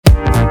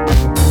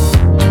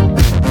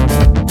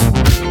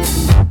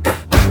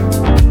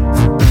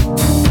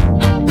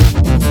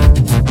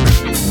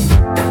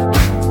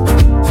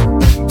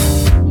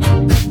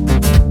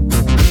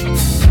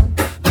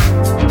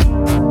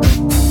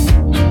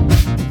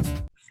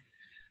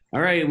All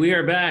right, we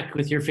are back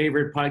with your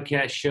favorite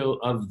podcast show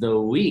of the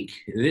week.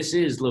 This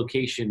is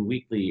Location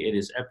Weekly. It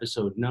is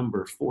episode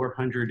number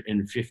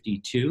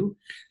 452,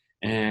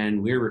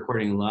 and we're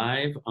recording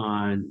live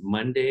on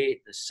Monday,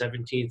 the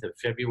 17th of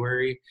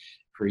February.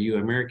 For you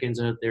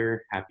Americans out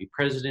there, happy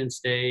President's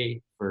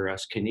Day. For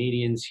us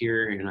Canadians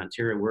here in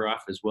Ontario, we're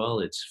off as well.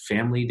 It's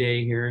Family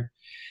Day here.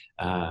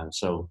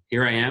 So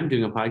here I am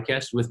doing a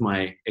podcast with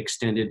my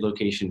extended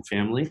location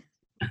family.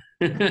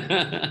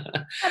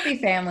 Happy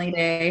Family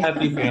Day.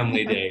 Happy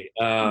Family Day.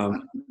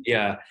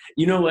 Yeah,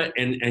 you know what?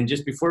 And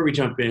just before we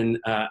jump in,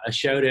 a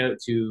shout out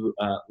to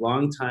a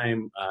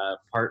longtime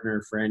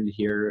partner, friend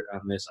here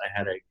on this. I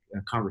had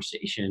a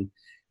conversation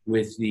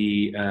with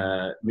the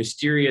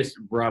mysterious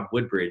Rob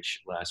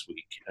Woodbridge last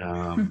week.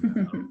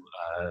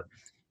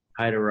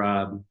 Hi to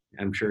Rob.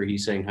 I'm sure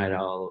he's saying hi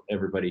to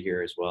everybody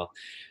here as well.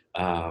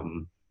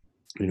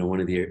 One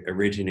of the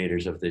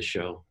originators of this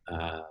show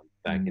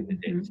back in the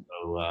day.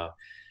 So.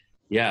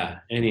 Yeah.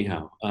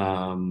 Anyhow,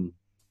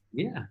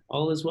 yeah,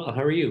 all is well.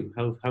 How are you?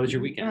 How was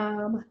your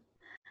weekend?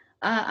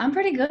 I'm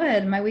pretty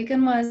good. My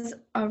weekend was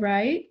all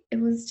right. It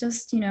was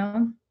just,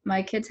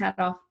 my kids had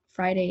off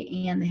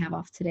Friday and they have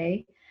off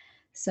today.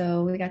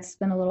 So we got to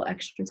spend a little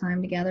extra time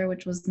together,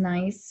 which was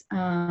nice.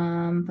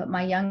 But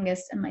my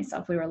youngest and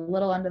myself, we were a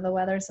little under the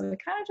weather. So we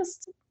kind of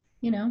just,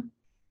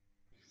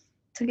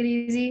 took it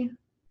easy,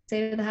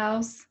 stayed at the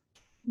house,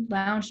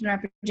 lounged in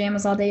our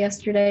pajamas all day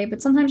yesterday.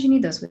 But sometimes you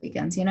need those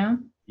weekends,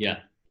 Yeah,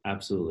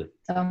 absolutely.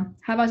 So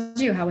how about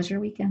you? How was your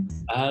weekend?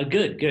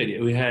 Good.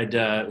 We had,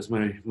 it was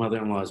my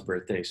mother-in-law's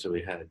birthday, so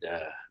we had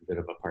a bit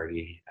of a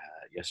party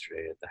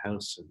yesterday at the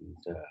house,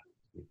 and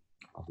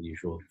all the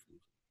usual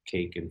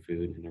cake and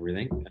food and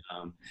everything.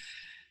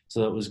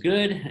 So that was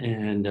good,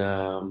 and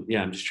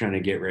I'm just trying to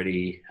get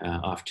ready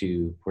off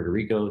to Puerto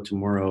Rico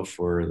tomorrow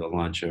for the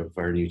launch of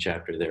our new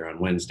chapter there on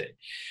Wednesday.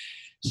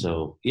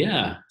 So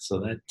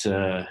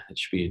that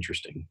should be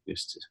interesting.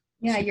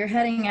 Yeah, you're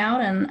heading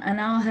out,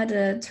 and I'll head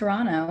to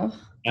Toronto.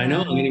 I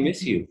know, I'm going to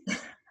miss you.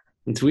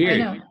 It's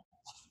weird. I know.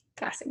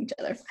 Passing each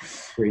other.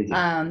 Crazy.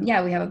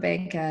 We have a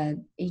big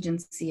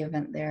agency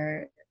event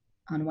there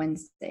on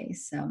Wednesday,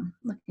 so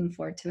looking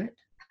forward to it.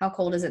 How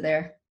cold is it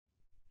there?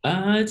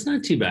 It's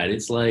not too bad.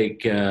 It's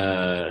like,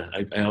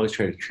 I always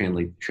try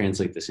to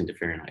translate this into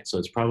Fahrenheit. So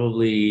it's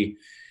probably...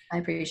 I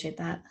appreciate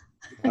that.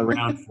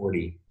 around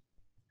 40.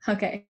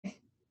 Okay.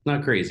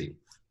 Not crazy.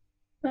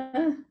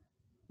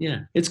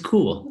 Yeah, it's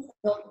cool.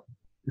 All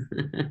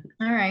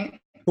right.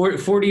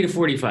 40 to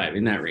 45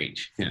 in that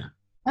range. Yeah.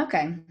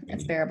 Okay,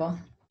 it's bearable.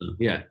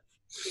 Yeah,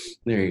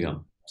 there you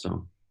go.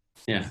 So,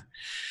 yeah.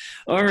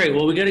 All right.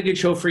 Well, we got a good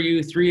show for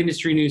you. 3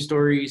 industry news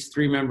stories,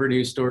 3 member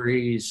news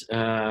stories.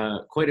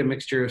 Quite a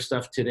mixture of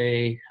stuff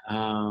today.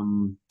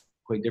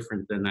 Quite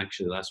different than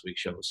actually last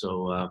week's show.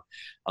 So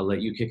I'll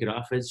let you kick it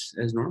off as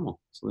normal.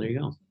 So there you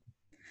go.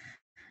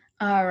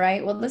 All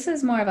right. Well, this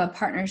is more of a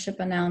partnership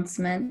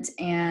announcement,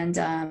 and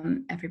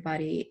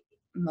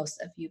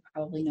most of you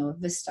probably know of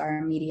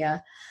Vistar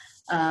Media.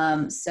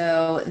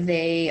 So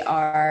they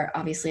are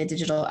obviously a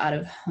digital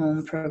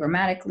out-of-home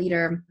programmatic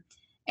leader,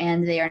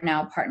 and they are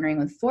now partnering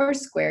with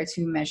Foursquare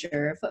to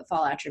measure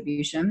footfall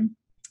attribution.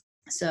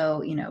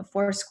 So,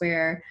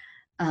 Foursquare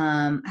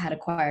had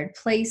acquired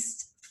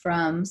Placed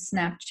from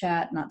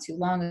Snapchat not too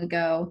long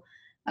ago,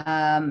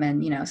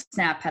 and,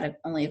 Snap had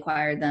only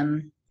acquired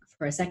them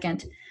for a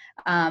second.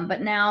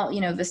 But now,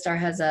 Vistar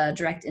has a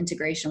direct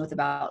integration with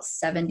about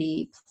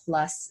 70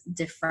 plus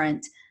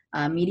different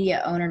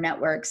media owner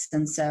networks.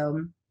 And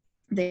so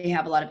they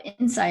have a lot of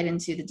insight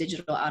into the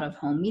digital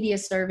out-of-home media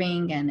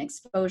serving and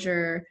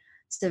exposure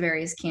to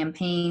various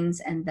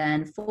campaigns. And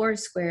then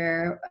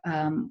Foursquare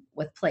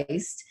with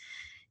Placed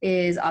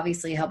is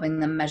obviously helping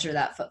them measure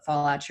that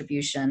footfall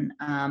attribution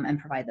and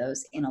provide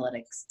those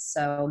analytics.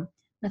 So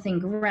nothing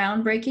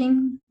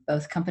groundbreaking.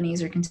 Both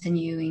companies are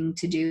continuing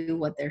to do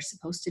what they're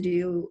supposed to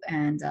do.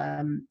 And,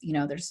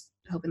 there's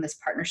hoping this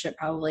partnership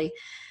probably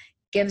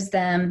gives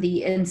them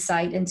the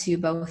insight into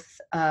both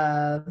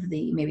of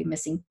the maybe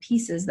missing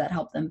pieces that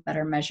help them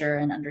better measure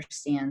and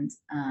understand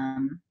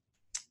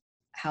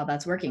how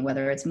that's working,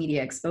 whether it's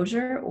media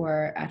exposure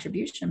or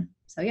attribution.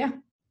 So yeah,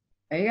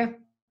 there you go.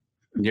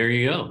 There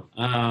you go.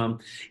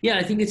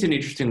 I think it's an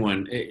interesting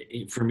one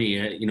for me.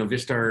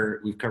 Vistar,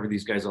 we've covered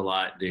these guys a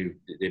lot. They've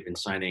been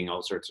signing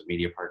all sorts of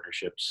media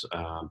partnerships.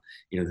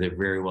 They're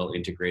very well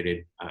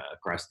integrated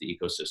across the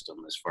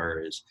ecosystem as far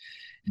as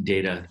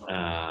data,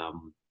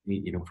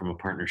 from a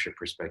partnership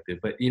perspective.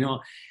 But,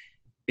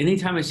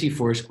 anytime I see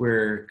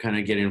Foursquare kind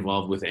of get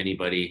involved with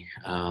anybody,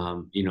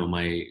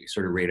 my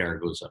sort of radar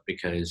goes up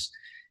because,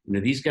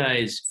 these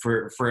guys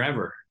for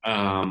forever,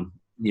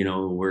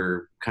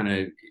 we're kind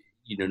of,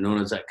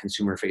 known as that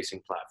consumer-facing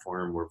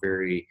platform. We're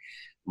very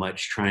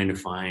much trying to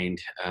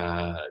find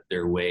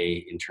their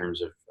way in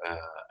terms of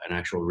an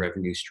actual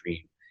revenue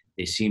stream.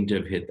 They seem to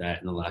have hit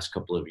that in the last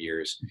couple of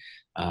years,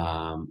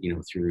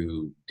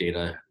 through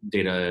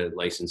data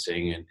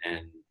licensing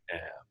and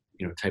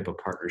type of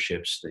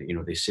partnerships that,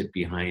 they sit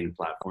behind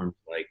platforms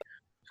like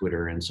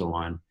Twitter and so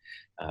on,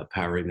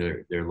 powering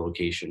their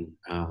location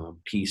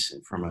piece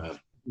from a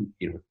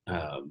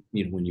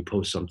when you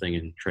post something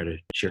and try to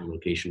share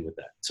location with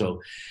that.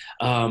 So,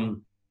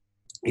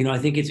 I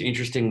think it's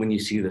interesting when you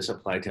see this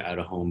applied to out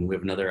of home. We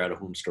have another out of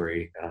home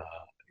story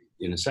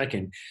in a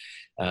second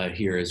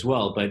here as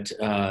well. But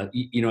I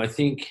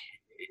think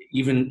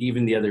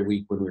even the other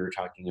week when we were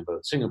talking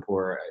about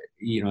Singapore,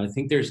 I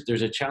think there's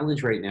a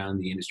challenge right now in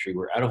the industry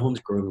where out of home's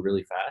growing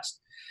really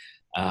fast,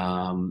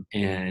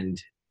 and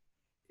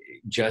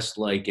just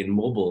like in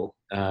mobile,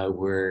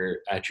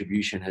 where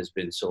attribution has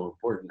been so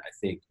important, I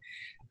think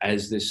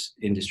as this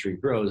industry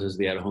grows, as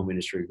the out-of-home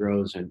industry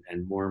grows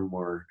and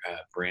more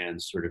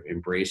brands sort of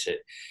embrace it,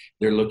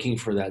 they're looking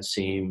for that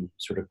same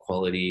sort of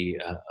quality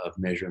of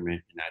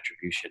measurement and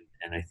attribution.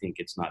 And I think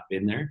it's not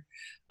been there.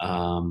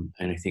 And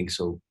I think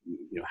so,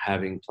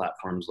 having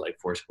platforms like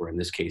Foursquare, in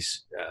this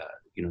case,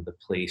 the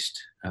placed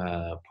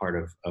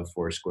part of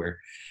Foursquare,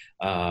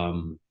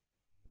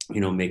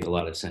 make a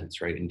lot of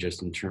sense, right? And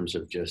just in terms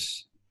of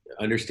just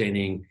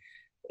understanding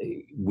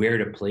where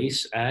to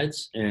place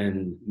ads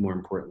and more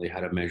importantly, how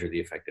to measure the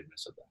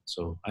effectiveness of that.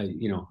 So I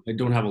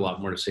don't have a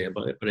lot more to say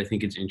about it, but I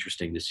think it's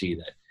interesting to see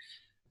that,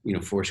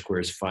 Foursquare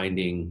is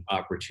finding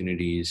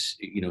opportunities,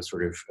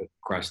 sort of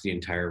across the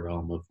entire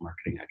realm of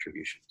marketing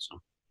attribution.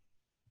 So.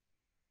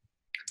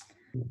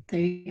 There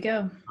you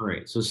go. All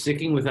right. So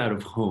sticking with out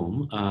of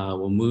home,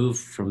 we'll move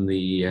from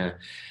the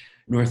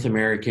North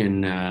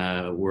American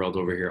world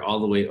over here, all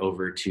the way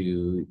over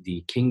to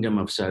the Kingdom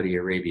of Saudi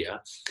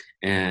Arabia.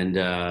 And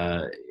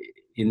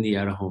in the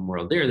out-of-home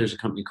world there's a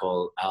company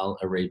called Al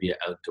Arabia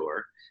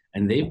Outdoor,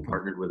 and they've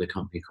partnered with a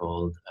company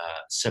called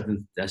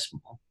Seventh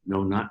Decimal.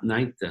 No, not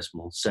Ninth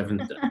Decimal,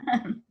 Seventh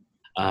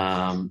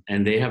Decimal.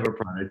 And they have a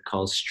product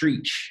called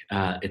Streach.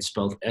 It's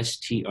spelled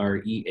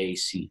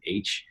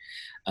Streach.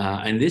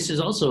 And this is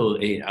also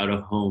a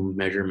out-of-home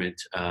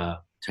measurement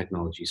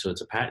technology. So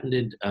it's a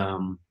patented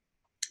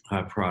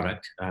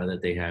product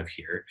that they have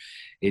here.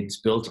 It's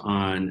built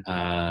on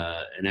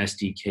an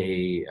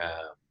SDK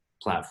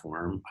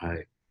platform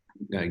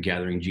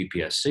gathering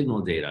GPS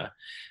signal data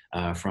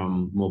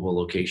from mobile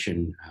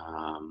location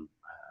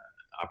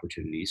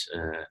opportunities.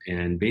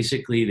 And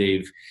basically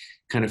they've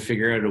kind of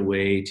figured out a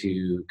way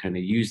to kind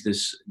of use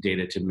this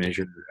data to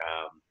measure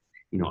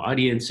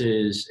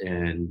audiences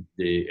and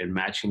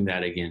matching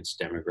that against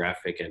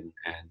demographic and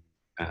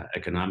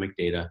economic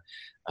data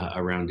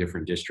around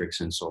different districts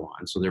and so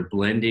on. So they're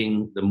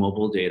blending the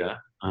mobile data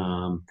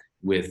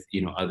with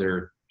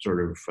other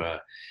sort of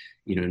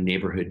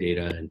neighborhood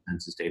data and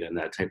census data and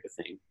that type of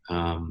thing.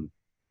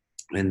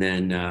 And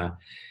then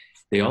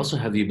they also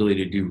have the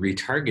ability to do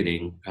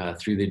retargeting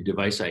through the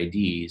device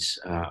IDs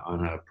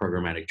on a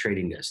programmatic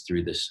trading desk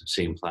through this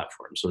same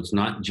platform. So it's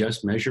not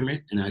just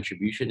measurement and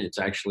attribution; it's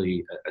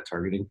actually a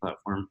targeting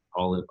platform,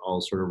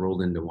 all sort of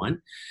rolled into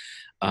one.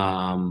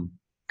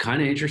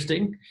 Kind of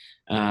interesting.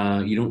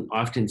 You don't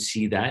often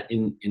see that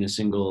in a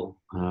single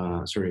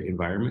sort of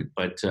environment,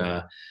 but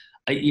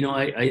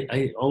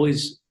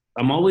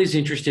I'm always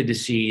interested to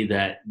see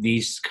that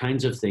these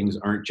kinds of things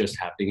aren't just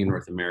happening in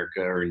North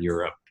America or in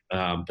Europe,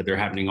 but they're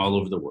happening all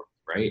over the world,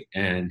 right?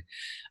 And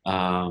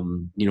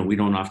we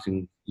don't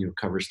often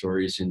cover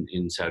stories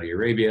in Saudi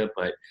Arabia,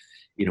 but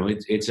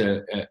it's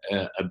a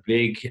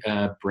big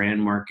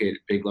brand market,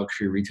 big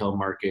luxury retail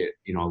market.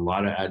 A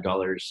lot of ad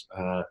dollars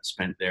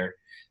spent there.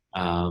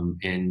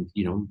 And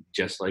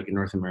just like in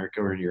North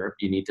America or in Europe,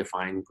 you need to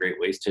find great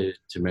ways to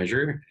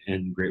measure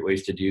and great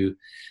ways to do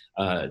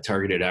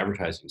targeted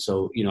advertising.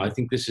 So I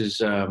think this is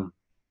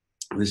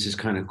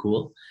kind of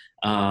cool.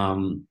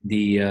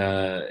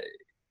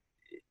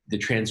 The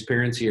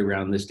transparency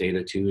around this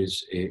data too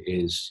is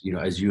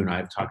as you and I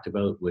have talked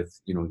about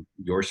with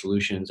your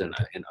solutions and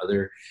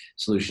other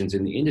solutions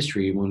in the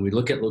industry. When we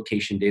look at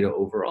location data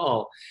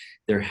overall,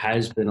 there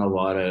has been a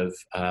lot of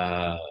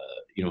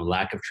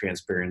lack of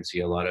transparency,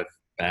 a lot of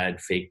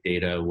bad fake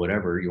data,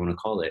 whatever you want to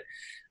call it.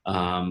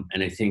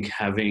 And I think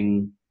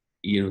having,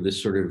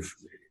 this sort of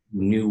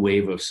new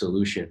wave of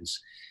solutions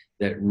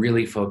that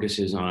really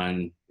focuses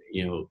on,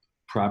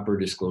 proper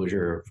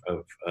disclosure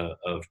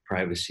of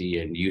privacy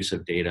and use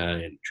of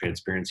data and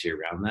transparency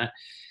around that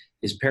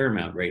is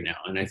paramount right now.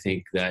 And I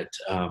think that,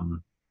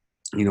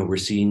 we're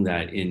seeing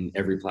that in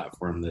every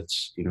platform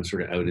that's,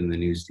 sort of out in the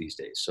news these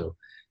days. So,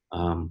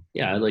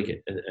 I like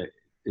it.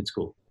 It's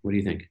cool. What do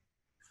you think?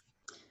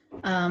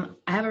 I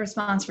have a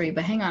response for you,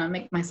 but hang on, I'll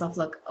make myself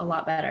look a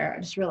lot better.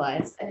 I just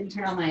realized I didn't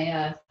turn on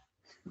my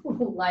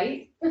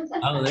light.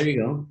 Oh, there you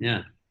go.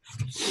 Yeah.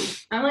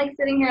 I'm like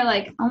sitting here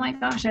like, oh my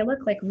gosh, I look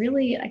like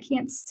really, I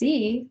can't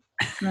see.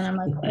 And then I'm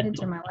like, I didn't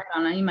turn my light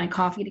on. I need my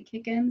coffee to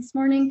kick in this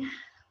morning.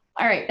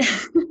 All right.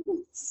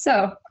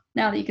 So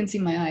now that you can see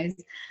my eyes.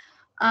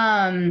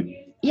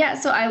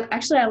 So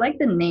I like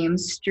the name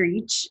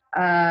Streach.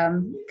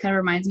 Kind of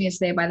reminds me of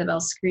Saved by the Bell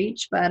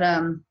Screech, but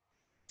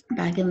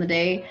back in the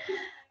day.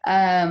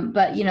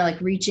 But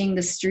like reaching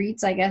the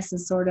streets, I guess,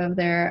 is sort of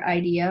their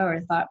idea or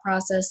thought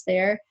process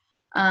there.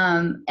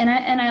 And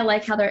I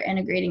like how they're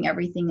integrating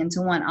everything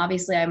into one.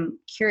 Obviously, I'm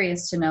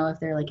curious to know if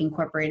they're like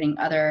incorporating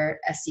other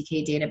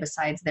SDK data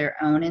besides their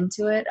own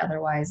into it.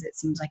 Otherwise, it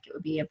seems like it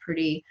would be a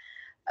pretty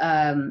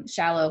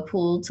shallow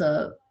pool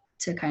to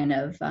kind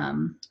of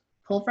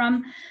pull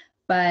from.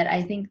 But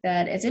I think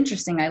that it's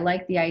interesting. I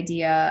like the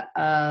idea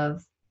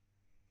of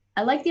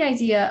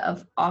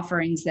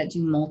offerings that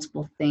do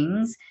multiple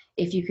things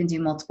if you can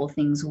do multiple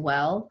things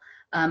well.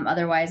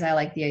 Otherwise, I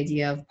like the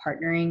idea of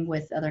partnering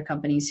with other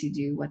companies who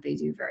do what they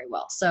do very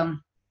well. So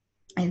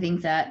I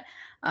think that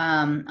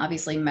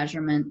obviously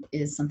measurement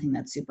is something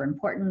that's super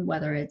important,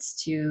 whether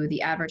it's to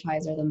the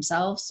advertiser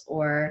themselves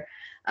or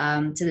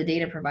to the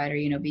data provider,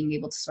 being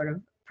able to sort of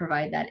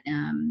provide that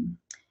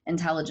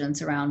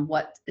intelligence around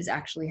what is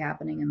actually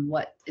happening and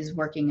what is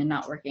working and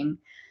not working.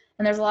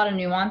 And there's a lot of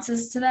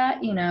nuances to that,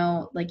 I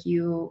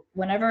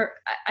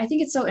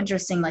think it's so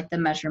interesting, like the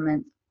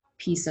measurement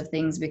piece of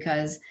things,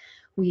 because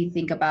we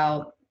think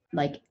about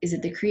like, is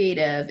it the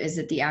creative? Is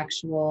it the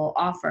actual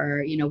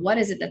offer? What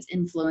is it that's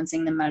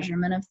influencing the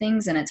measurement of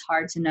things? And it's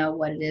hard to know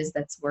what it is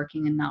that's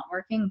working and not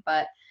working,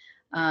 but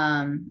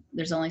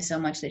there's only so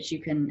much that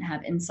you can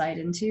have insight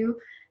into.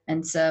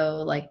 And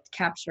so like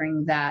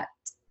capturing that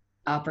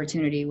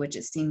opportunity, which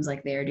it seems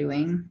like they're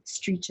doing,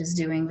 Streech is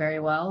doing very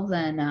well,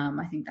 then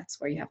I think that's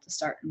where you have to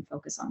start and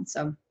focus on.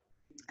 So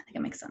I think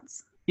it makes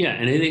sense. Yeah,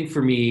 and I think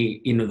for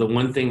me, the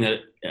one thing that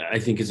I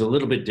think is a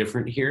little bit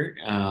different here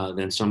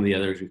than some of the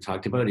others we've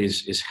talked about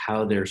is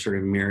how they're sort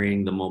of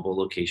marrying the mobile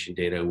location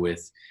data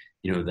with,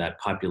 that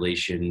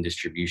population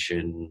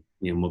distribution,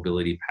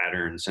 mobility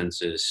pattern,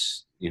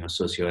 census,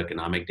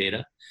 socioeconomic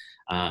data,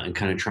 and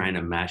kind of trying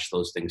to match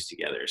those things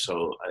together.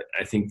 So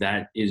I think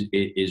that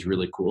is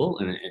really cool,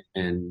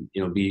 and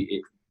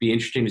be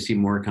interesting to see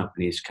more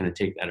companies kind of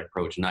take that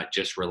approach, not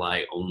just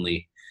rely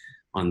only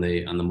on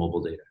the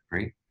mobile data,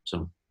 right?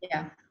 So.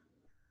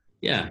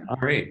 Yeah. All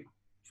right.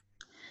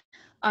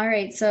 All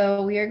right.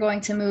 So we are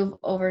going to move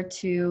over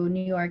to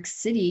New York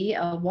City,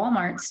 a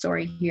Walmart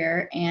story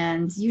here.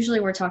 And usually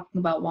we're talking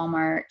about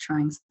Walmart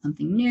trying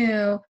something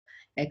new,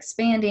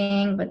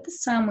 expanding, but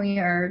this time we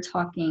are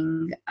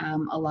talking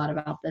a lot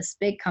about this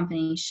big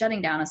company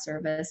shutting down a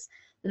service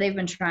that they've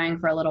been trying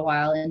for a little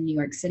while in New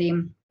York City.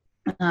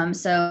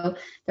 So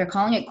they're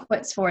calling it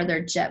quits for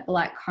their Jet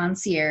Black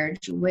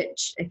Concierge,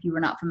 which, if you were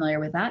not familiar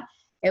with that,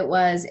 it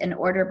was an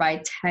order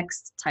by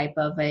text type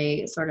of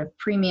a sort of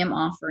premium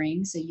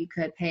offering. So you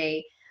could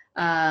pay,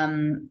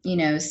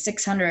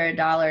 $600,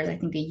 I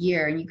think, a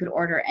year, and you could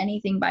order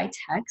anything by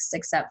text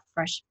except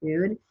fresh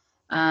food.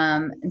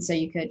 And so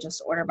you could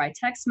just order by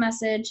text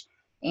message.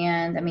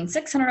 And I mean,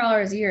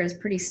 $600 a year is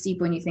pretty steep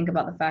when you think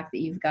about the fact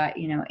that you've got,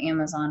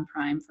 Amazon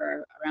Prime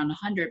for around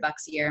 $100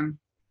 a year.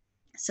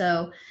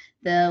 So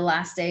the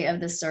last day of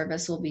this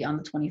service will be on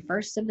the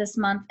 21st of this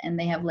month, and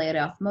they have laid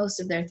off most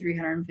of their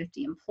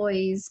 350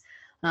 employees.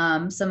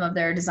 Some of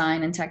their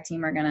design and tech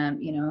team are going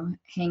to,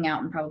 hang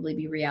out and probably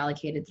be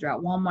reallocated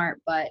throughout Walmart,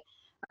 but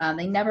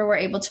they never were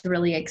able to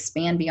really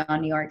expand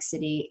beyond New York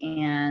City,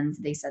 and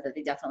they said that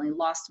they definitely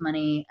lost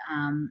money,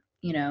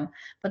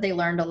 but they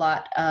learned a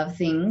lot of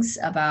things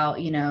about,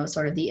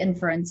 sort of the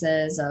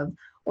inferences of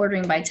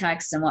ordering by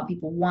text and what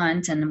people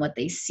want and what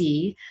they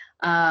see.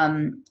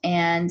 And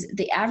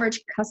the average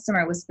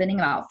customer was spending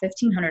about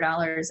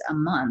 $1,500 a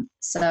month.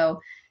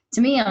 So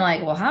to me, I'm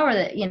like, well, how are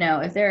they,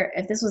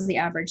 if this was the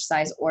average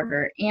size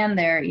order and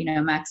they're,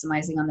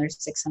 maximizing on their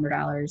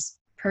 $600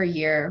 per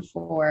year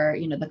for,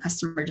 the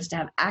customer just to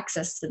have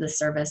access to the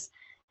service,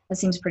 that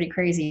seems pretty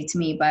crazy to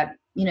me. But,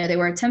 they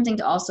were attempting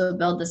to also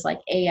build this like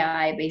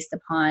AI based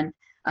upon,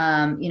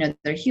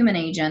 their human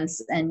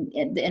agents and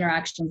the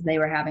interactions they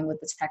were having with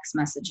the text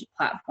message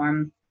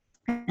platform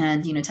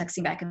and,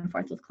 texting back and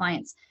forth with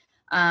clients.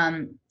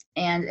 And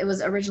it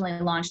was originally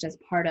launched as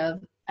part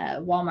of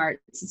Walmart.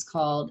 It's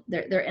called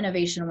their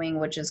innovation wing,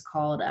 which is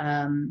called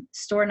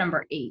Store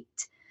Number 8.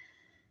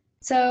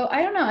 So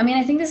I don't know. I mean,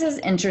 I think this is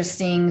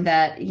interesting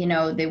that,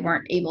 they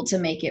weren't able to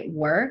make it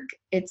work.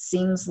 It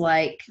seems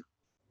like,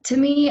 to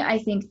me, I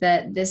think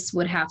that this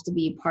would have to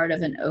be part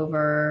of an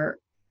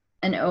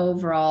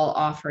overall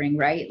offering,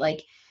 right?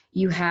 Like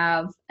you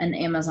have an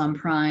Amazon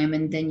Prime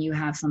and then you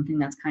have something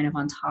that's kind of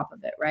on top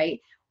of it, right?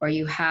 Or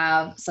you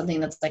have something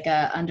that's like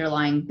a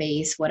underlying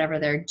base, whatever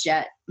their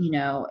Jet,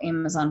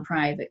 Amazon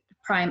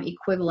Prime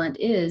equivalent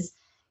is.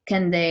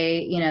 Can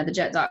they, the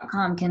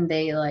jet.com, can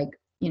they like,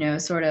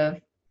 sort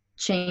of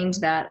change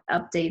that,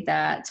 update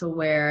that to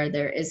where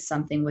there is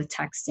something with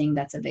texting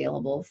that's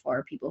available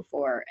for people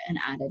for an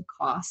added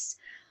cost?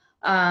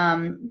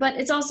 But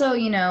it's also,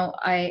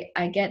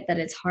 I get that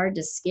it's hard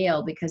to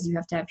scale because you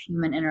have to have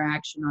human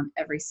interaction on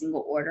every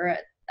single order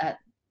at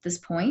this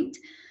point,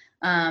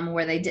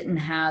 where they didn't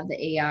have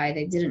the AI,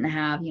 they didn't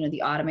have,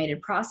 the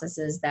automated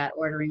processes that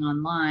ordering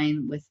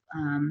online with,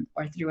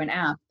 or through an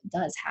app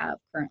does have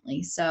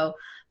currently. So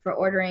for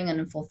ordering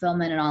and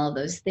fulfillment and all of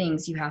those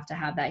things, you have to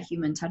have that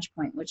human touch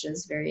point, which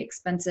is very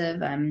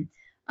expensive. And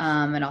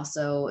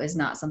also is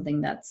not something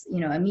that's,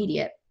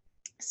 immediate.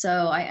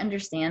 So I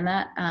understand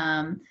that.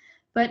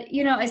 But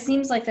it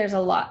seems like there's a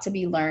lot to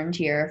be learned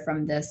here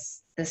from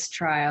this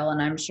trial,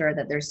 and I'm sure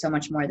that there's so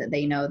much more that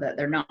they know that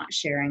they're not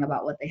sharing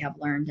about what they have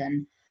learned.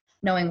 And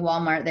knowing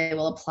Walmart, they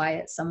will apply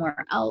it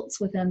somewhere else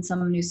within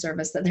some new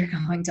service that they're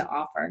going to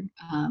offer.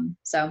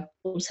 So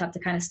we'll just have to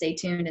kind of stay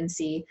tuned and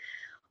see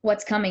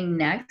what's coming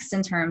next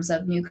in terms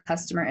of new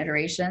customer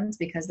iterations,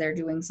 because they're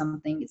doing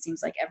something, it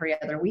seems like every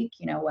other week,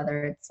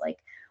 whether it's like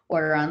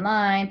order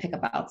online, pick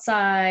up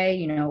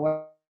outside,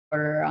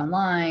 order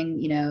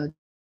online,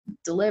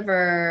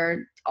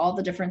 deliver, all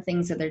the different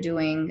things that they're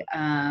doing.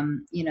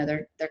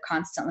 They're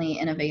constantly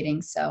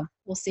innovating. So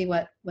we'll see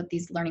what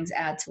these learnings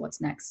add to what's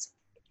next.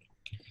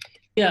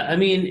 Yeah, I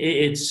mean,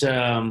 it's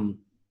the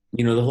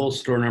whole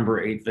store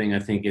number 8 thing, I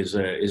think, is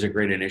a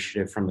great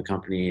initiative from the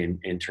company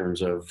in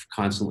terms of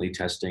constantly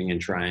testing and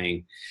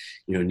trying,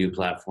 new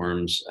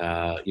platforms.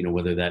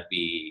 Whether that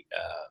be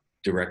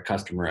direct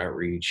customer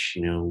outreach,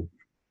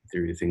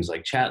 through things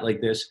like chat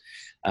like this,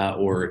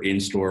 or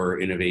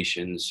in-store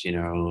innovations,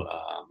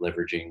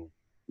 leveraging,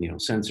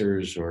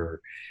 sensors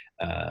or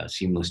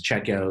seamless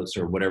checkouts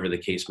or whatever the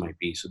case might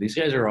be. So these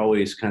guys are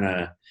always kind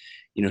of,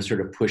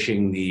 sort of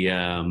pushing the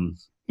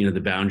the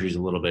boundaries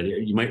a little bit.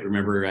 You might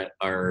remember at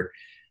our,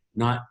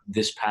 not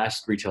this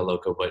past Retail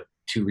Loco, but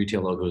 2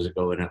 Retail Locos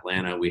ago in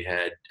Atlanta, we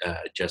had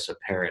Jessa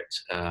Parrott,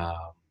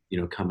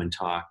 come and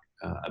talk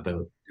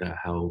about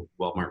how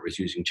Walmart was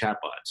using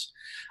chatbots.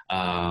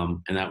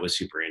 And that was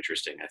super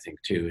interesting, I think,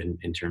 too,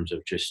 in terms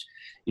of just,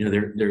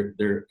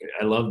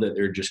 I love that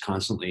they're just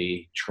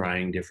constantly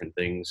trying different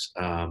things.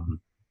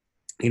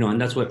 And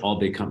that's what all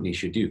big companies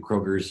should do.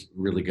 Kroger's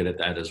really good at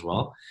that as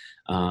well.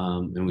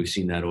 And we've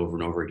seen that over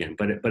and over again.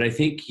 But I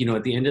think,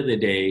 at the end of the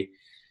day,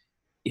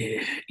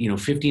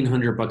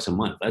 $1,500 a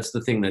month, that's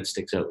the thing that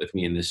sticks out with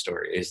me in this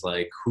story, is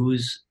like, who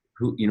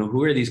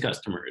are these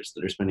customers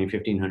that are spending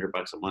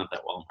 $1,500 a month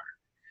at Walmart?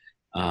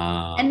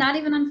 And not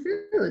even on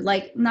food,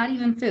 like not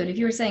even food. If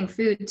you were saying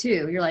food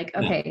too, you're like,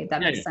 okay,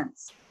 that makes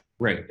sense.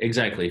 Right,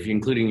 exactly. If you're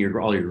including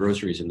all your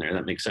groceries in there,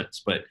 that makes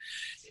sense. But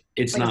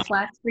it's like not a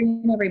flat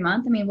screen every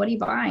month. I mean, what are you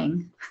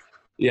buying?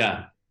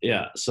 Yeah.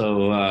 So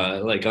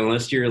like,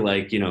 unless you're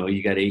like,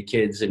 you got 8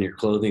 kids and you're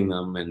clothing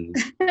them and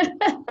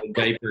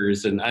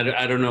diapers, and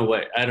I don't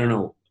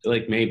know,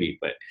 like maybe,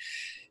 but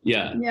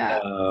yeah.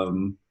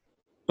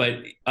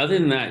 But other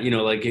than that,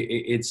 like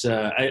it's,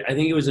 I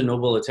think it was a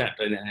noble attempt.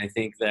 And I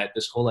think that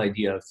this whole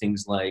idea of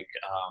things like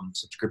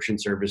subscription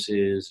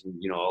services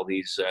and, all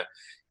these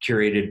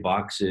curated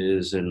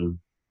boxes and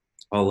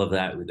all of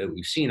that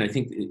we've seen, I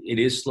think it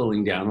is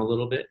slowing down a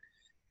little bit.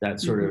 That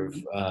sort of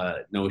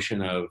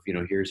notion of,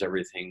 here's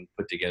everything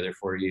put together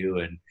for you,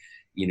 and,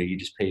 you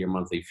just pay your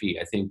monthly fee.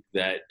 I think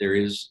that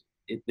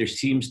there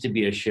seems to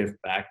be a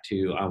shift back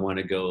to, I want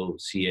to go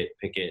see it,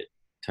 pick it,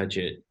 touch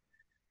it,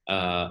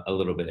 a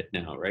little bit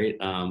now, right?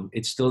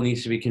 It still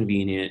needs to be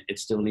convenient. It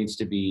still needs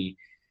to be,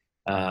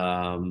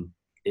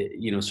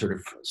 sort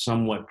of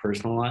somewhat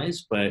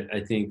personalized. But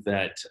I think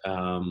that,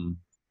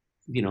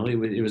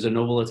 it was a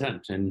noble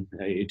attempt, and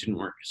it didn't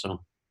work.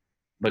 So,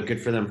 but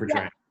good for them for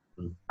trying.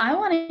 I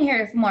want to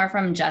hear more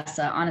from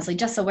Jessa. Honestly,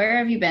 Jessa, where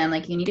have you been?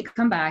 Like, you need to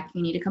come back.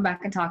 You need to come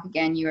back and talk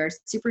again. You are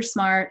super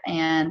smart,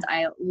 and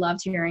I loved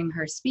hearing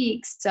her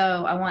speak.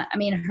 So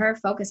her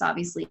focus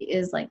obviously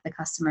is like the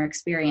customer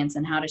experience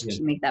and how does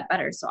she make that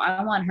better. So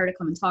I want her to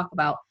come and talk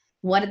about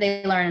what did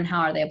they learn and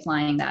how are they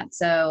applying that.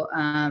 So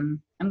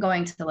I'm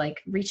going to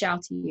like reach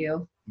out to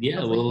you.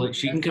 Yeah, well,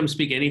 she can come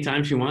speak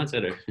anytime she wants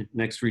at her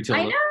next Retail.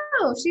 I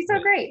know, she's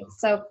so great.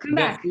 So come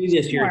back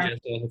this year, Jessa,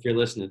 if you're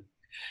listening.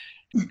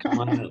 Come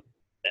on out.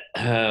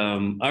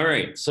 All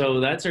right, so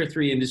that's our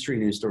 3 industry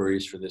news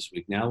stories for this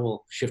week. Now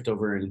we'll shift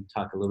over and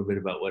talk a little bit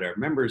about what our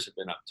members have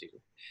been up to.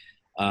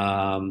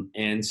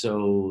 And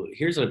so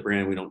here's a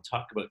brand we don't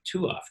talk about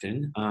too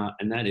often,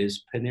 and that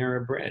is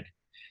Panera Bread.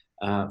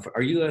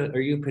 Are you a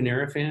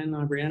Panera fan,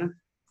 Brianna?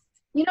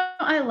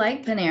 I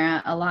like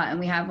Panera a lot, and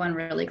we have one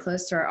really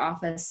close to our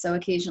office. So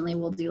occasionally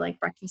we'll do like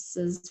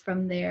breakfasts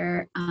from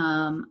there.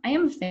 I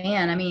am a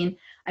fan. I mean,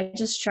 I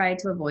just try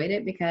to avoid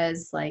it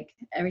because like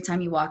every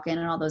time you walk in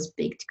and all those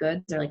baked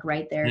goods are like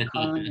right there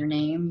calling your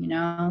name,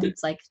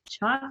 it's like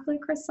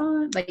chocolate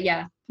croissant. But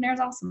yeah,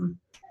 Panera's awesome.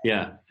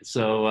 Yeah.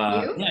 So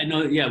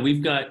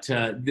we've got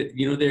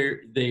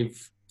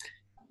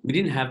we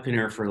didn't have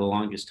Panera for the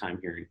longest time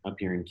up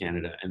here in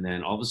Canada, and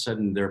then all of a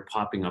sudden they're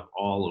popping up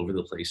all over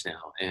the place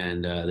now.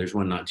 And there's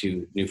one not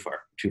too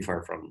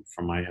far from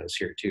my house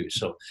here too.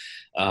 So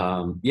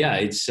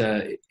it's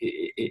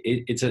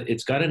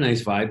got a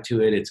nice vibe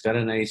to it. It's got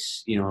a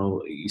nice,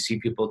 you see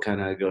people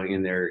kind of going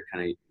in there,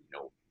 kind of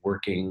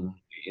working,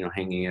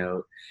 hanging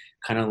out,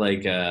 kind of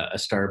like a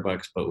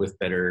Starbucks but with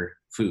better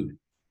food.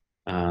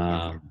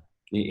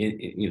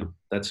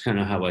 that's kind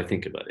of how I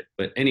think about it.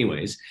 But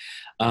anyways,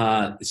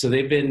 so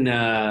they've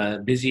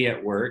been busy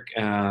at work,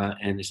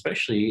 and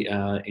especially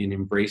in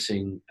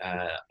embracing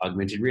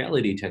augmented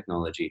reality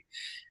technology.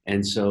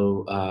 And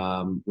so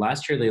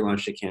last year they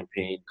launched a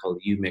campaign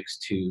called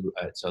UMix2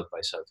 at South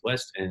by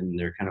Southwest, and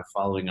they're kind of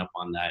following up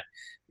on that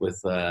with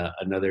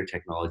another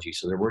technology.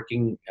 So they're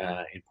working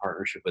in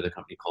partnership with a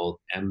company called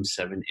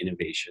M7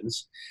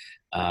 Innovations.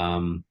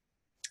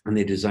 And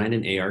they designed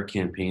an AR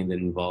campaign that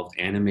involved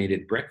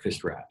animated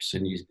breakfast wraps.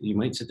 And you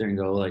might sit there and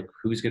go, like,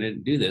 who's going to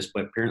do this?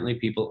 But apparently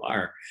people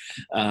are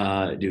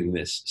doing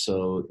this.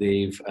 So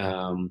they've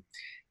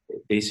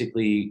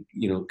basically,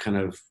 kind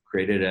of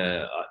created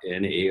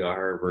an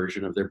AR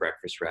version of their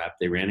breakfast wrap.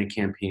 They ran a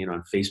campaign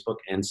on Facebook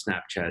and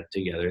Snapchat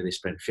together. They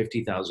spent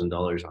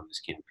 $50,000 on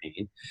this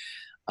campaign.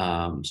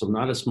 So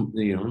not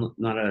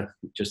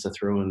just a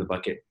throw in the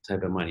bucket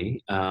type of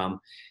money.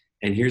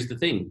 And here's the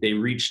thing, they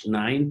reached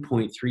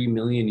 9.3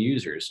 million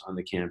users on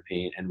the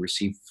campaign and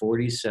received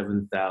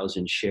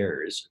 47,000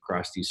 shares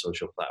across these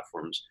social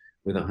platforms,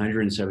 with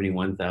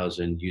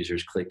 171,000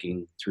 users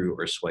clicking through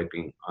or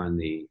swiping on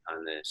the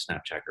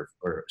Snapchat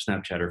or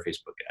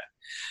Facebook ad.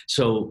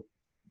 So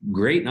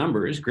great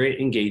numbers, great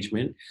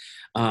engagement.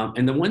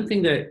 And the one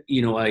thing that,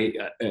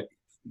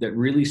 that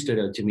really stood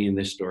out to me in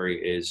this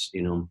story is,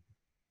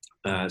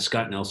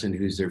 Scott Nelson,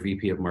 who's their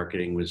VP of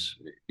marketing, was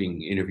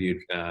being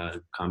interviewed,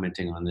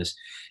 commenting on this.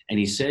 And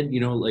he said,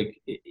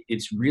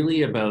 it's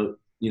really about,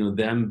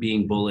 them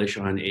being bullish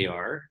on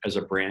AR as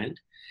a brand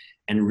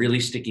and really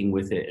sticking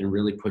with it and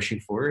really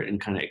pushing for it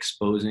and kind of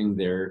exposing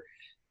their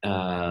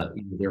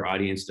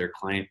audience, their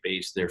client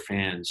base, their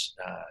fans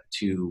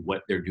to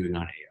what they're doing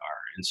on AR.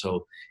 And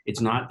so it's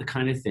not the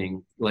kind of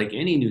thing, like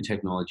any new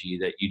technology,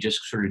 that you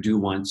just sort of do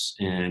once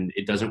and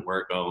it doesn't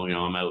work. Oh,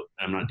 I'm out,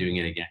 I'm not doing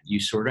it again. You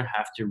sort of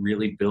have to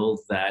really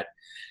build that,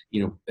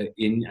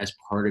 in as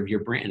part of your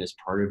brand, as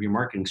part of your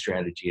marketing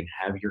strategy, and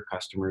have your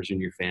customers and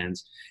your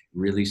fans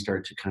really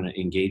start to kind of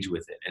engage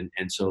with it.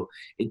 And so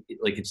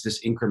it's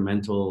this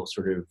incremental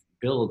sort of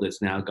build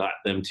that's now got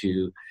them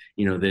to,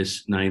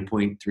 this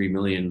 9.3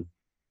 million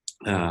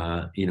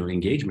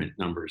engagement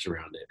numbers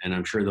around it, and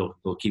I'm sure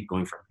they'll keep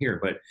going from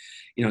here. But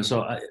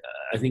so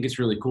I think it's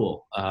really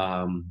cool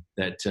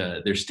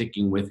that they're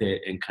sticking with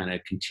it and kind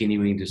of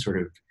continuing to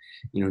sort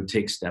of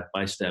take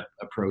step-by-step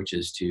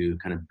approaches to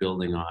kind of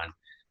building on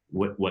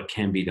what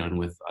can be done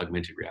with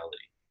augmented reality.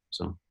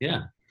 So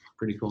yeah,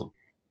 pretty cool.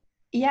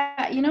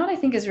 Yeah, what I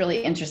think is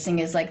really interesting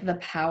is like the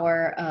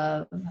power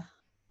of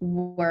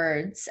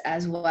words,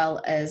 as well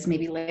as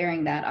maybe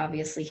layering that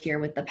obviously here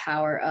with the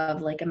power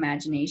of like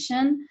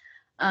imagination.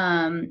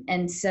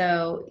 And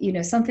so,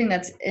 something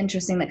that's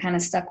interesting that kind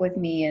of stuck with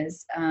me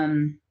is,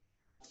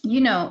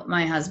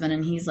 my husband,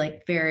 and he's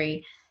like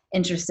very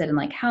interested in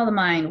like how the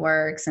mind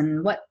works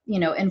and what,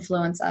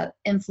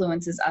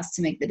 influences us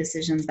to make the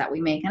decisions that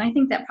we make. And I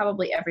think that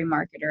probably every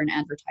marketer and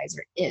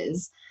advertiser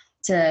is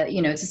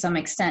to some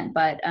extent.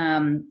 But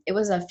it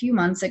was a few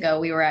months ago,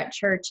 we were at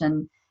church,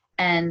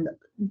 and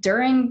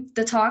during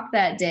the talk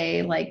that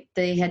day, like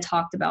they had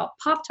talked about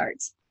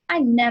Pop-Tarts. I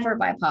never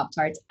buy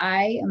Pop-Tarts.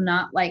 I am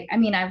not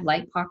I've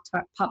liked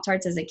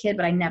Pop-Tarts as a kid,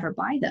 but I never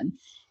buy them.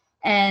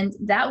 And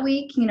that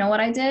week, what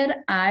I did?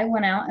 I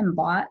went out and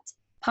bought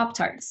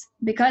Pop-Tarts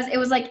because it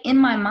was like in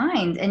my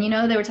mind. And,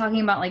 they were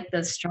talking about like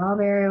the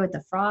strawberry with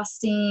the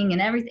frosting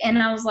and everything.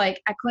 And I was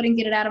like, I couldn't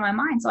get it out of my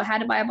mind. So I had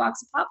to buy a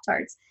box of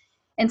Pop-Tarts.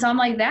 And so I'm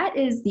like, that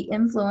is the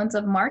influence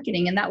of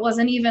marketing. And that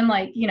wasn't even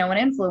like,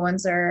 an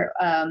influencer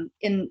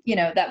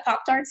that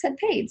Pop-Tarts had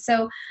paid.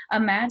 So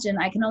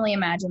I can only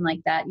imagine like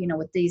that,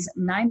 with these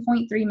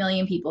 9.3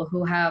 million people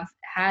who have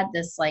had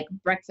this like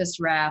breakfast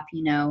wrap,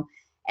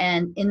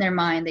 and in their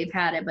mind they've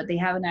had it, but they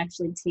haven't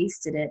actually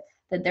tasted it,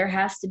 that there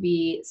has to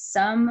be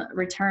some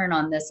return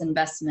on this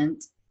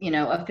investment,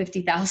 of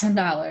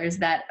 $50,000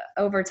 that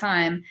over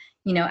time,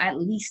 at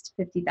least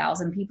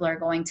 50,000 people are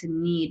going to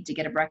need to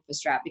get a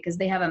breakfast wrap because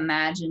they have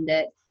imagined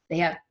it. They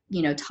have,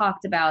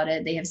 talked about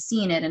it. They have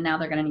seen it, and now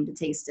they're going to need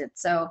to taste it.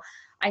 So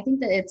I think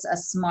that it's a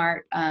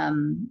smart,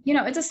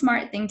 it's a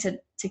smart thing to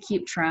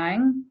keep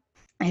trying.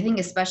 I think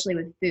especially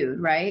with food,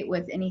 right?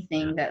 With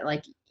anything that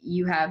like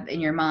you have in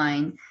your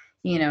mind,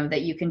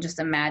 that you can just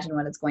imagine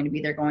what it's going to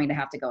be, they're going to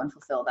have to go and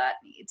fulfill that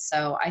need.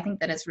 So I think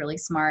that it's really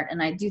smart.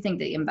 And I do think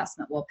the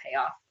investment will pay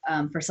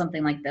off for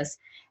something like this.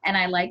 And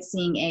I like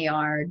seeing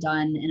AR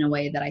done in a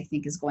way that I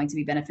think is going to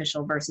be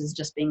beneficial versus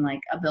just being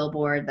like a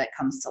billboard that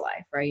comes to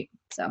life, right?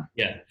 So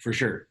yeah, for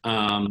sure.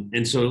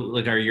 And so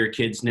like, are your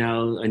kids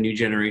now a new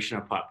generation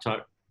of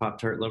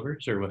Pop-Tart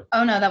lovers or what?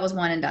 Oh no, that was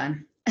one and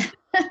done.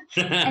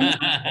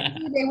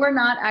 And they were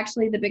not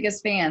actually the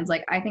biggest fans.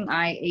 Like I think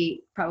I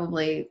ate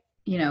probably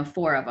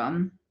 4 of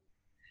them.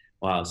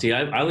 Wow. See,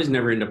 I was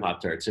never into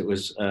Pop-Tarts. It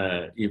was,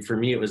 for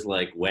me, it was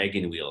like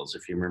wagon wheels.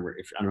 If you remember,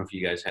 I don't know if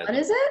you guys had. What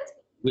is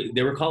it?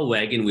 They were called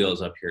wagon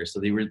wheels up here. So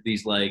they were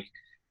these like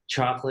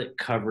chocolate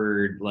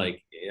covered,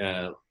 like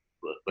a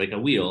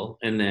wheel.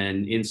 And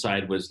then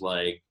inside was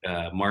like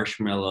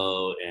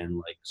marshmallow and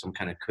like some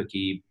kind of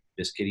cookie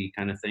biscuity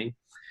kind of thing.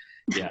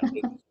 Yeah.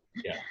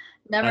 Yeah.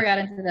 Never got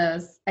into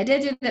those. I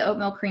did do the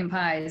oatmeal cream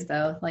pies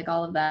though, like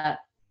all of that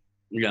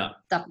Yeah.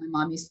 stuff my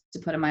mom used to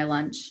put in my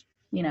lunch,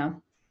 you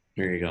know,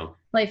 There you go.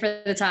 play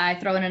for the tie,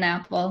 throw in an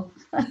apple.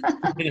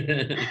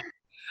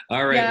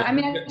 All right. Yeah, I Well,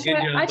 mean, good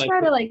I job.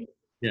 try to like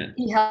Yeah.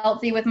 be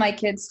healthy with my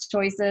kids'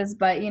 choices,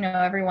 but you know,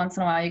 every once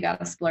in a while you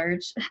gotta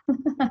splurge.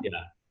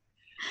 Yeah.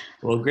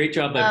 Well, great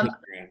job by Um,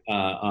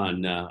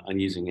 on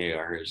using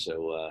AR.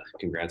 So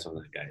congrats on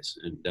that, guys.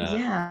 And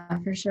yeah,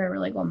 for sure,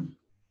 really cool.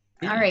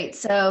 All yeah. right,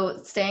 so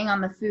staying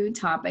on the food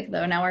topic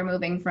though, now we're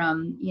moving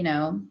from, you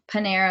know,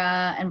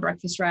 Panera and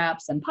breakfast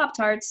wraps and Pop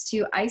Tarts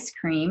to ice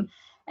cream.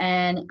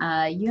 And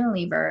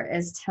Unilever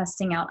is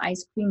testing out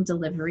ice cream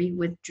delivery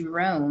with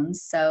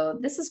drones. So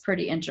this is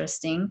pretty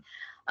interesting.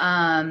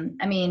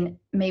 I mean,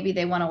 maybe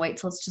they want to wait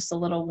till it's just a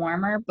little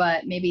warmer,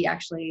 but maybe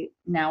actually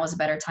now is a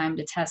better time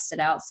to test it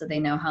out so they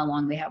know how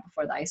long they have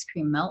before the ice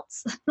cream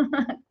melts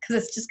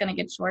because it's just going to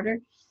get shorter.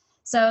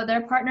 So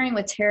they're partnering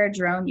with Terra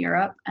Drone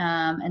Europe,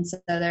 and so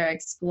they're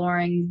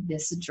exploring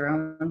this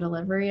drone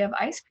delivery of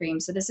ice cream.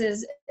 So this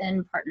is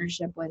in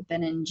partnership with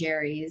Ben and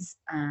Jerry's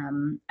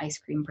ice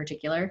cream in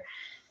particular.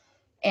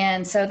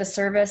 And so the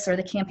service or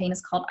the campaign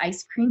is called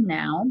Ice Cream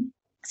Now.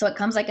 So it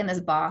comes like in this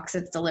box,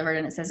 it's delivered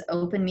and it says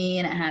open me,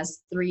 and it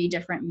has 3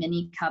 different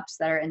mini cups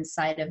that are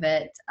inside of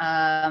it.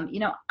 You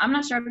know, I'm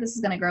not sure if this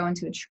is going to grow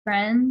into a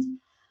trend,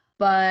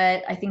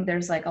 but I think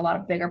there's like a lot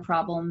of bigger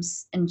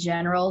problems in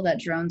general that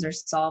drones are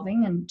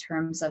solving in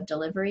terms of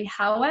delivery.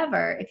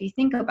 However, if you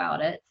think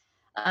about it,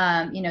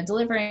 you know,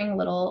 delivering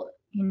little,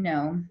 you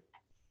know,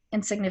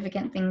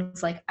 insignificant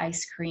things like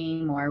ice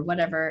cream or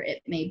whatever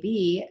it may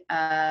be,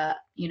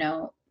 you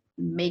know,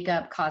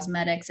 makeup,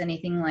 cosmetics,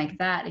 anything like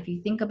that. If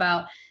you think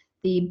about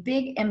the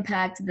big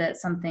impact that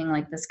something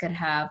like this could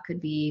have,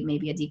 could be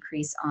maybe a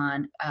decrease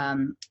on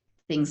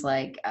things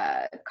like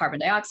carbon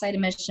dioxide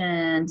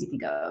emissions. You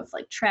think of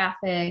like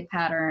traffic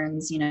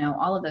patterns, you know,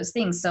 all of those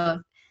things.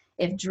 So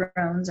if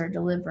drones are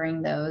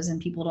delivering those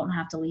and people don't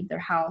have to leave their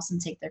house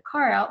and take their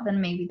car out, then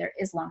maybe there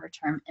is longer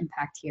term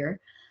impact here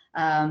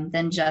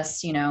than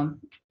just, you know,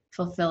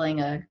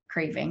 fulfilling a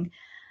craving.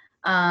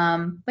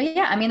 But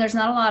yeah, I mean, there's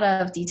not a lot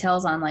of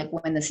details on like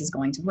when this is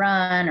going to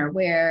run or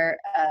where,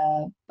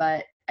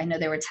 but I know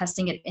they were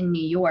testing it in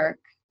New York.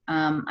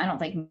 I don't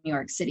think New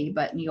York City,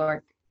 but New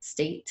York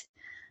State.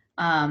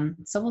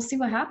 So we'll see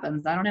what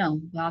happens. I don't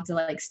know. We'll have to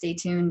like stay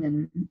tuned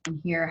and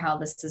hear how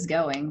this is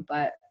going,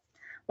 but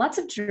lots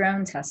of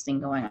drone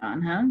testing going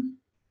on, huh?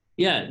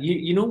 Yeah,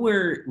 you know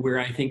where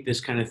I think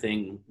this kind of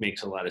thing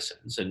makes a lot of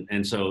sense,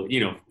 and so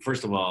you know,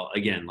 first of all,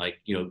 again,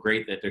 like you know,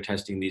 great that they're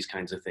testing these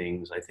kinds of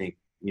things. I think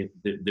you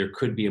know, there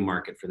could be a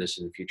market for this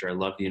in the future. I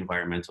love the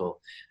environmental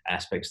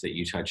aspects that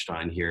you touched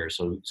on here.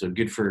 So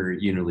good for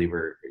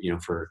Unilever, you know,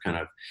 for kind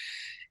of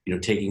you know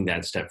taking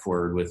that step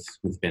forward with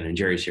Ben and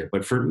Jerry's here.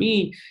 But for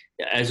me,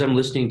 as I'm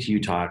listening to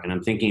you talk and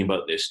I'm thinking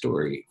about this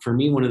story, for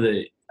me, one of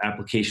the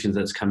applications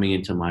that's coming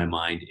into my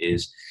mind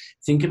is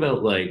think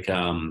about like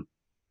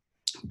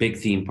big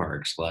theme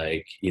parks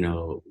like you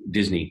know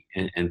Disney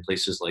and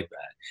places like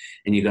that,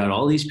 and you got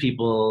all these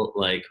people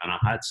like on a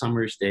hot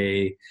summer's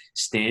day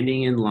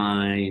standing in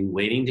line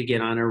waiting to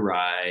get on a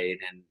ride,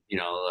 and you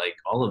know like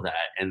all of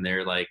that, and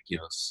they're like you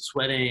know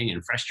sweating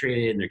and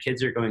frustrated and their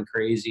kids are going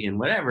crazy and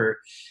whatever.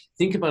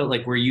 Think about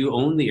like where you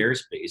own the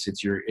airspace,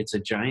 it's a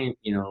giant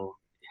you know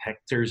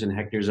hectares and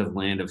hectares of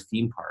land of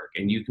theme park,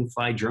 and you can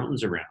fly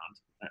drones around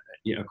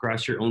you know,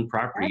 across your own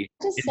property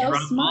That's and just so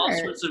drop all smart.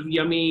 sorts of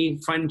yummy,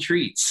 fun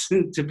treats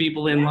to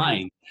people in Yes.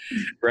 line,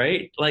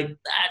 right? Like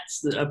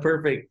that's a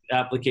perfect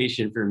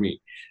application for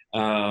me.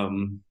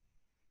 Um,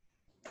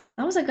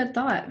 That was a good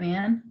thought,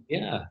 man.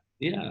 yeah,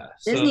 yeah.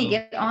 Disney, So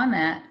get on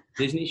that.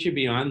 Disney should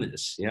be on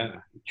this.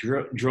 Yeah,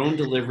 drone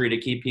delivery to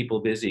keep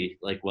people busy,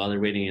 like while they're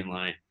waiting in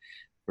line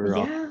for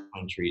all Yeah,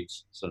 fun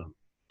treats. So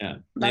yeah.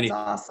 that's Anyway,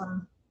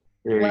 awesome.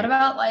 there you What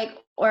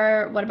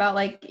about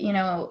like, you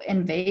know,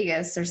 in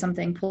Vegas or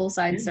something,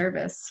 poolside go.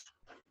 service?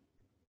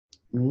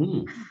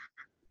 Mm,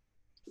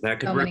 that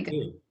could So work many good,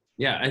 too.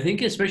 Yeah, I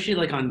think especially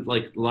like on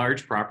like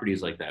large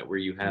properties like that where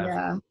you have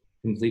yeah.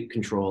 complete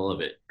control of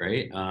it,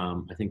 right?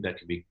 I think that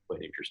could be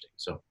quite interesting.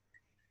 So,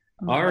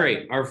 all Love right,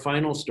 it. our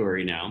final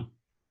story now.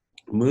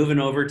 Moving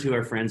over to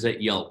our friends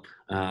at Yelp.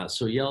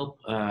 So Yelp,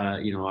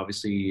 you know,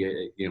 obviously,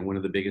 you know, one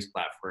of the biggest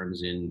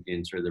platforms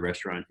in sort of the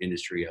restaurant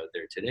industry out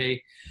there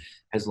today,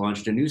 has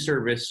launched a new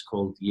service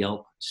called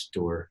Yelp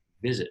Store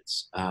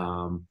Visits.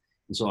 And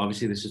so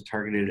obviously, this is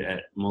targeted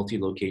at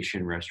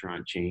multi-location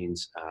restaurant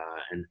chains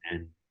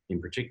and in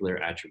particular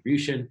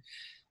attribution.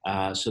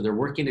 So they're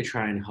working to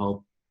try and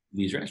help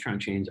these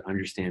restaurant chains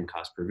understand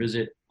cost per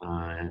visit.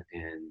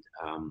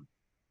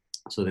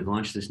 So they've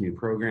launched this new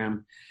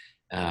program.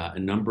 A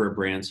number of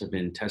brands have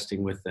been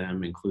testing with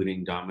them,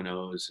 including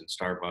Domino's and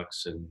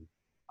Starbucks and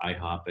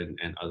IHOP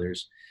and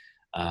others.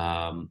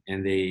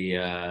 And they,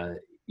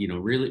 you know,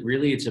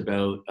 really it's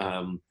about,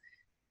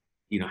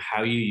 you know,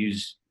 how you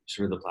use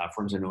sort of the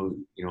platforms. I know,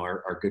 you know,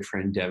 our good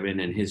friend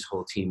Devin and his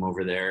whole team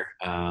over there,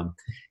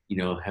 you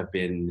know, have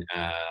been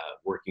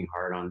working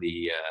hard on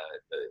the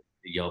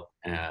Yelp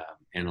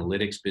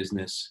analytics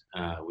business,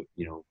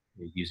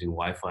 using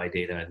Wi-Fi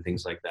data and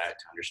things like that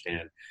to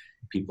understand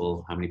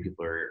how many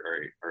people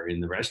are in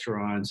the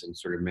restaurants, and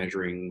sort of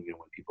measuring,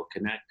 when people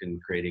connect,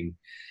 and creating,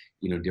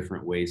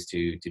 different ways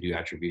to do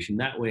attribution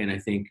that way. And I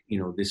think,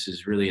 this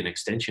is really an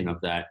extension of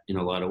that in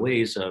a lot of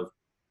ways of,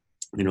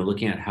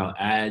 looking at how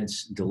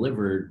ads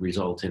delivered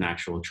result in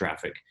actual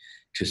traffic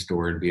to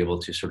store, and be able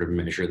to sort of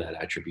measure that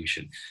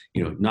attribution.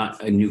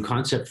 Not a new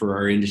concept for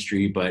our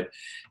industry, but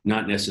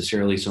not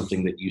necessarily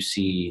something that you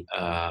see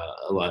a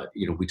lot.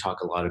 We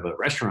talk a lot about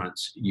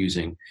restaurants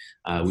using.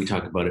 We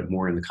talk about it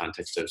more in the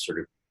context of sort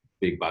of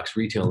big box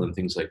retail and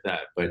things like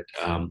that. But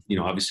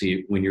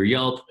obviously, when you're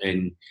Yelp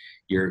and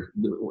you're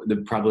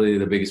probably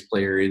the biggest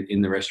player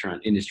in the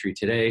restaurant industry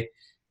today,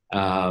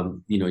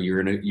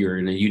 you're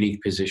in a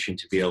unique position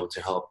to be able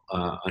to help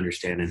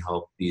understand and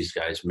help these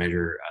guys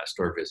measure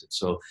store visits.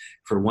 So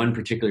for one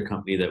particular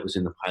company that was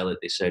in the pilot,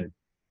 they said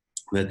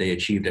that they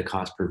achieved a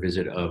cost per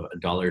visit of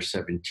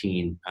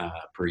 $1.17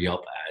 per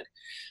Yelp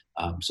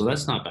ad. So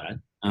that's not bad.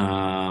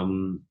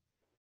 And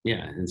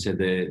so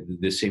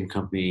the same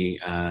company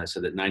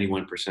said that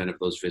 91% of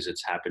those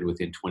visits happened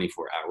within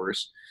 24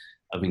 hours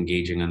of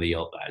engaging on the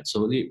Yelp ad.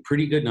 So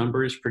pretty good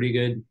numbers, pretty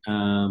good,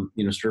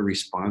 sort of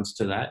response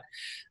to that.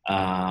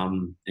 I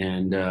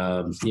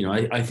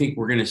think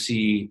we're going to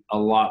see a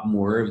lot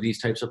more of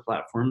these types of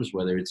platforms,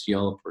 whether it's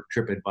Yelp or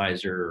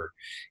TripAdvisor or,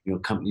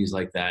 companies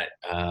like that,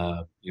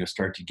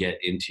 start to get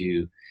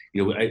into,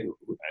 what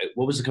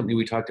was the company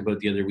we talked about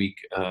the other week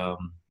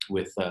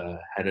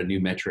had a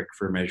new metric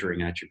for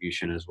measuring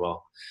attribution as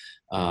well.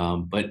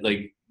 But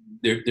like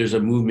there's a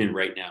movement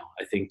right now,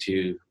 I think,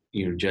 to,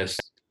 just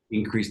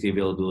increase the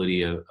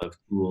availability of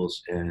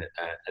tools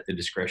at the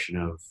discretion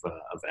of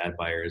ad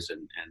buyers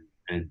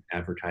and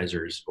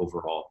advertisers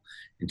overall,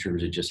 in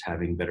terms of just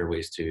having better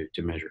ways to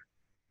measure.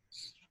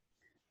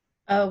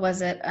 Oh,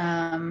 was it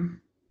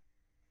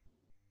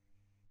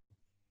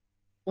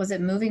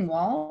Moving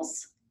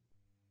Walls?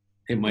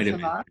 It might have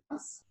been.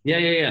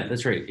 Yeah.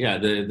 That's right. Yeah,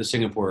 the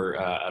Singapore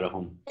out of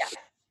home.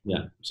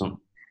 Yeah. So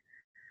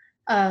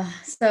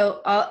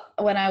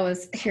when I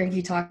was hearing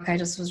you talk, I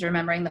just was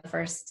remembering the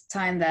first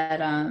time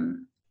that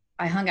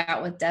I hung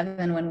out with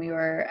Devin when we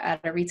were at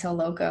a retail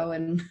loco,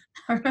 and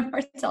I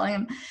remember telling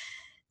him,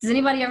 does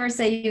anybody ever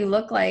say you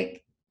look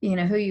like,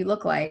 who you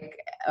look like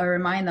or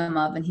remind them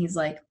of? And he's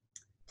like,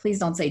 please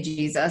don't say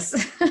Jesus.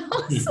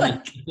 I was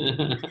like,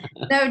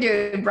 no,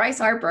 dude, Bryce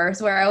Harper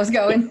is where I was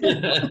going.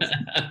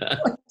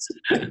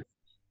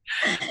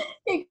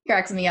 It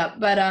cracks me up.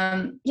 But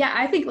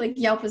I think like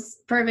Yelp is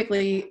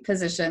perfectly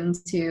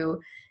positioned to,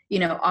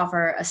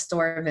 offer a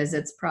store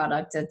visits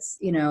product. It's,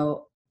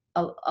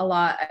 a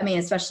lot,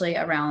 especially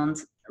around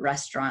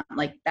restaurant,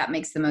 like that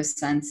makes the most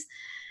sense.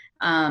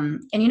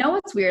 And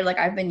what's weird, like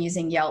I've been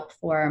using Yelp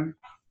for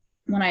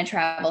when I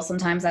travel.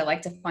 Sometimes I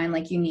like to find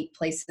like unique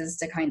places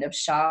to kind of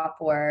shop,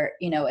 or,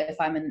 if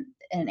I'm in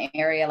an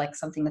area, like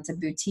something that's a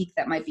boutique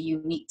that might be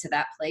unique to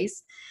that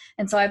place.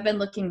 And so I've been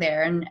looking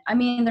there, and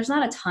there's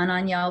not a ton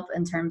on Yelp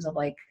in terms of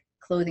like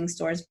clothing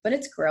stores, but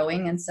it's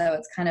growing. And so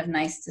it's kind of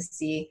nice to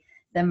see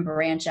them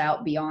branch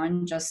out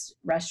beyond just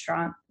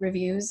restaurant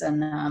reviews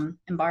and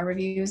bar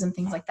reviews and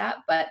things like that.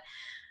 But,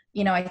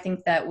 I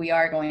think that we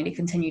are going to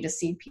continue to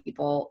see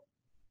people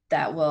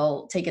that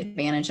will take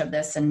advantage of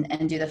this and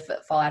do the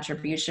footfall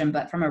attribution.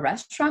 But from a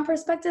restaurant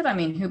perspective,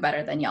 who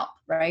better than Yelp,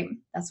 right?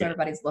 That's where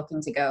everybody's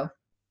looking to go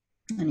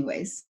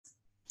anyways.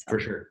 For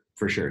sure.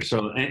 So,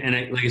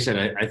 like I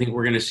said, I think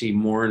we're going to see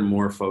more and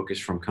more focus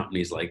from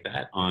companies like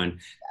that on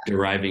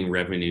deriving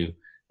revenue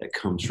that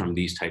comes from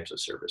these types of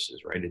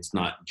services, right? It's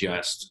not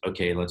just,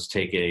 okay, let's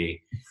take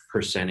a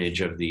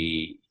percentage of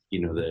the,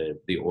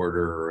 the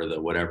order or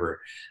the whatever,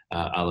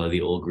 a la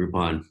the old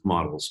Groupon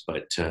models,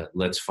 but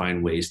let's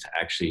find ways to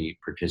actually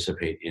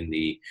participate in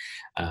the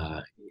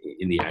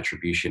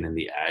attribution and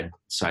the ad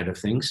side of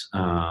things,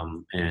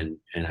 and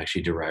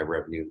actually derive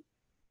revenue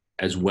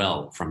as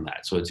well from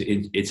that. So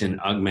it's an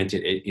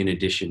augmented in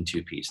addition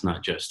to piece,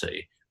 not just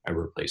a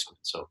replacement.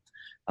 So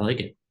I like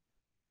it.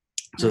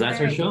 So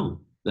that's our show.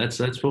 That's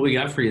what we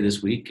got for you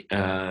this week.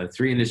 3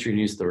 industry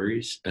news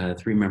stories,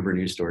 3 member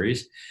news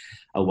stories,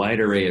 a wide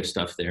array of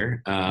stuff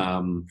there,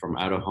 from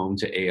out of home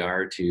to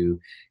AR to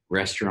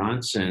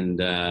restaurants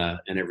and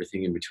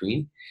everything in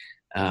between.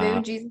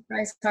 Food, Jesus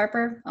Christ,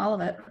 Harper, all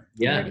of it.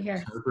 Yeah,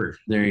 Harper.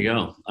 There you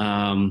go.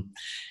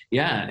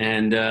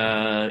 And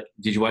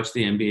did you watch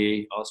the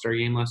NBA All-Star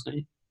game last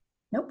night?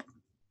 Nope.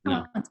 No.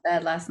 I went to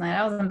bed last night.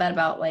 I was in bed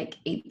about like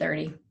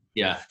 8:30.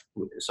 Yeah,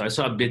 so I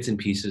saw bits and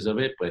pieces of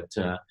it, but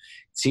it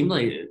seemed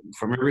like,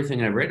 from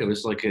everything I read, it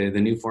was like the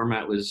new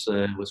format was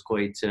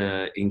quite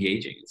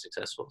engaging and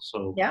successful.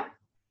 So yeah,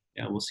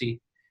 we'll see.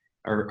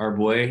 Our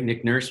boy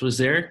Nick Nurse was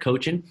there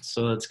coaching,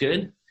 so that's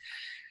good.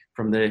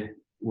 From the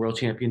world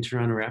champion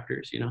Toronto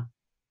Raptors,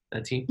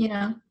 that team.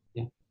 Yeah.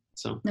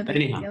 So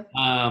anyhow,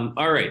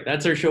 all right,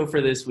 that's our show for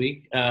this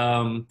week.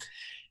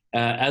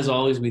 As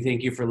always, we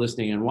thank you for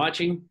listening and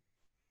watching.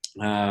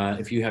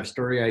 If you have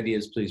story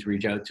ideas, please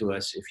reach out to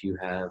us. If you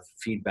have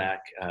feedback,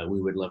 we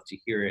would love to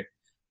hear it.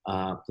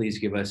 Please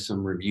give us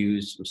some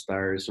reviews, some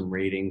stars, some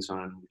ratings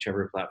on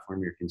whichever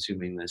platform you're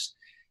consuming this.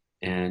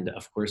 And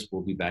of course,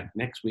 we'll be back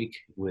next week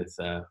with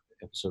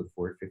episode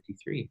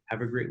 453.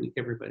 Have a great week,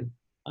 everybody.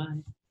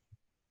 Bye.